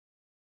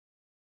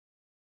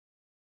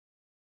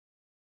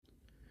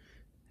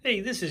Hey,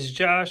 this is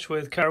Josh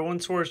with Quattro 1.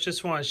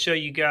 Just want to show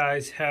you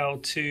guys how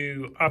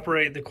to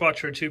operate the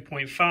Quattro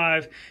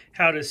 2.5,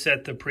 how to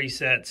set the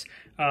presets.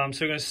 So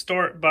we're going to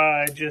start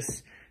by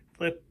just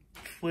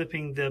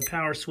flipping the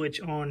power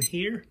switch on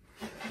here.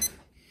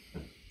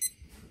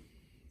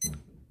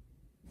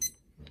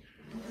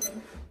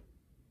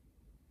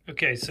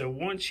 Okay, so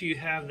once you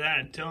have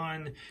that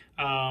done,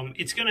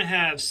 it's going to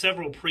have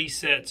several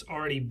presets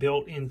already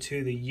built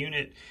into the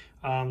unit.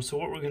 So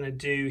what we're going to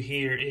do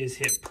here is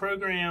hit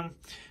program.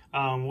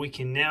 We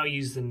can now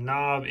use the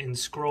knob and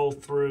scroll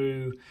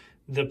through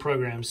the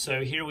programs.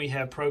 So here we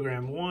have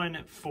program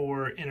 1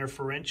 for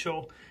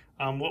interferential.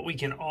 What we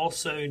can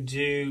also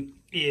do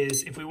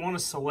is if we want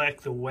to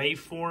select the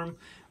waveform,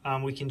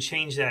 we can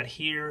change that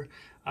here.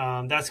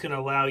 That's going to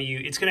allow you,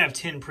 it's going to have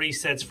 10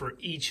 presets for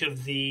each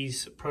of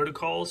these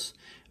protocols.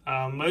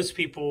 Most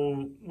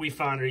people we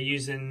find are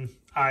using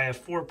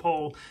IF4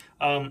 pole.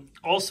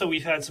 Also,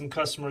 we've had some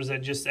customers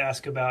that just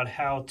ask about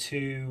how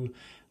to,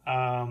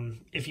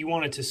 if you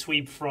wanted to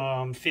sweep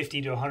from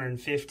 50 to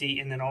 150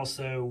 and then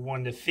also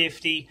 1 to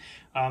 50,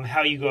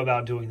 how you go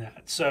about doing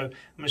that. So I'm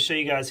going to show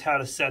you guys how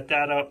to set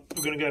that up.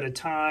 We're going to go to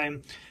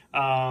time.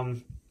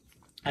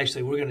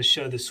 Actually, we're going to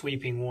show the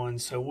sweeping one.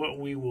 So what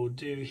we will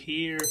do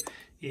here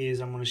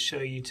is I'm going to show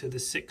you to the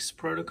 6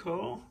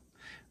 protocol.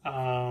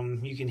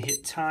 You can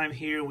hit time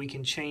here. We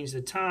can change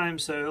the time.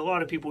 So a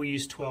lot of people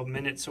use 12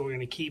 minutes, so we're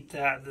going to keep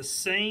that the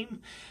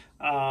same.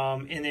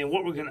 And then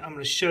what I'm going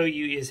to show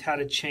you is how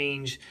to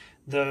change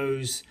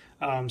those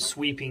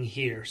sweeping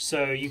here.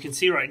 So you can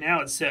see right now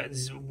it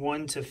says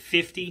 1 to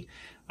 50.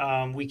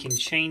 We can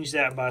change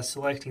that by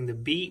selecting the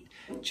beat,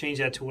 change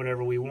that to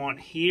whatever we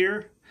want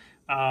here.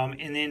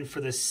 And then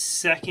for the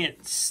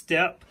second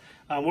step,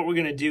 what we're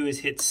going to do is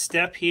hit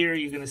step here.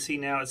 You're going to see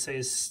now it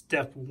says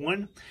step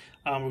 1.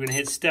 We're going to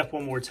hit step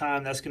one more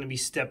time. That's going to be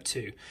step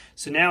 2.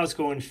 So now it's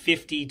going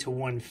 50 to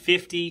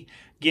 150.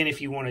 Again,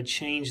 if you want to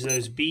change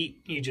those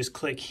beat, you just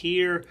click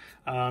here.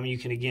 You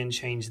can again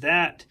change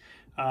that.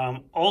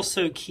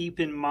 Also keep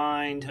in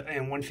mind,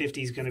 and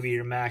 150 is going to be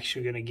your max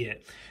you're going to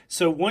get.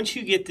 So once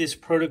you get this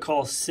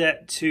protocol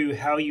set to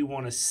how you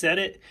want to set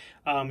it,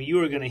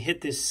 you are going to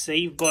hit this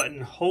save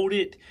button, hold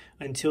it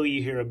until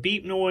you hear a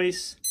beep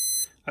noise.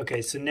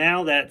 Okay, so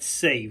now that's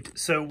saved.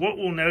 So what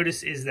we'll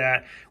notice is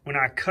that when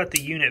I cut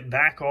the unit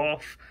back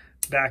off,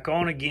 back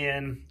on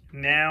again,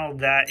 now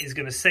that is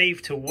going to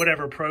save to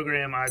whatever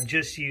program I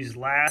just used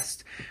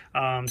last.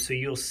 So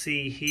you'll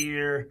see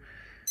here,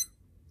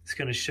 it's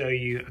going to show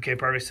you, okay,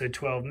 perfect. So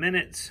 12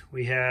 minutes,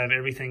 we have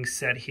everything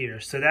set here.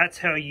 So that's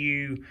how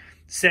you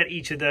set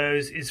each of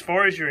those. As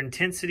far as your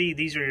intensity,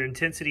 these are your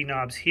intensity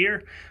knobs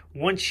here.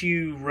 Once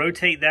you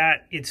rotate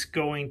that, it's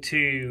going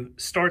to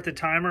start the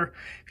timer.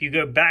 If you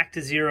go back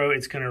to 0,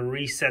 it's going to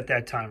reset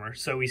that timer.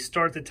 So we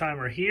start the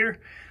timer here.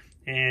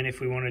 And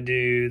if we want to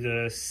do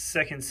the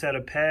second set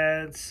of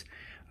pads,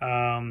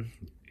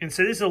 and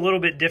so this is a little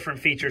bit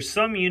different feature.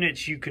 Some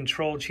units you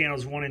control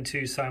channels 1 and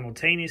 2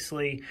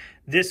 simultaneously.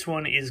 This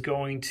one is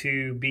going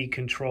to be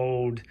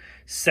controlled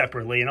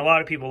separately. And a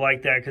lot of people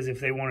like that because if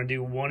they want to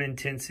do one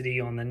intensity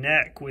on the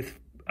neck with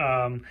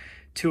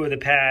 2 of the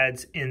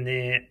pads and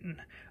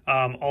then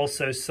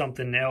also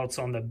something else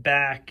on the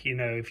back, you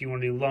know, if you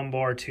want to do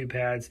lumbar 2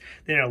 pads,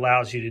 then it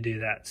allows you to do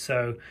that.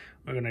 So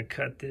we're going to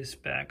cut this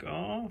back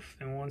off.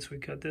 And once we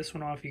cut this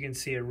one off, you can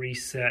see it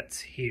resets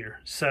here.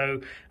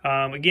 So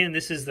again,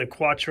 this is the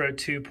Quattro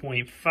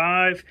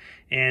 2.5,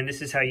 and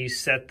this is how you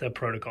set the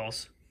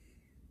protocols.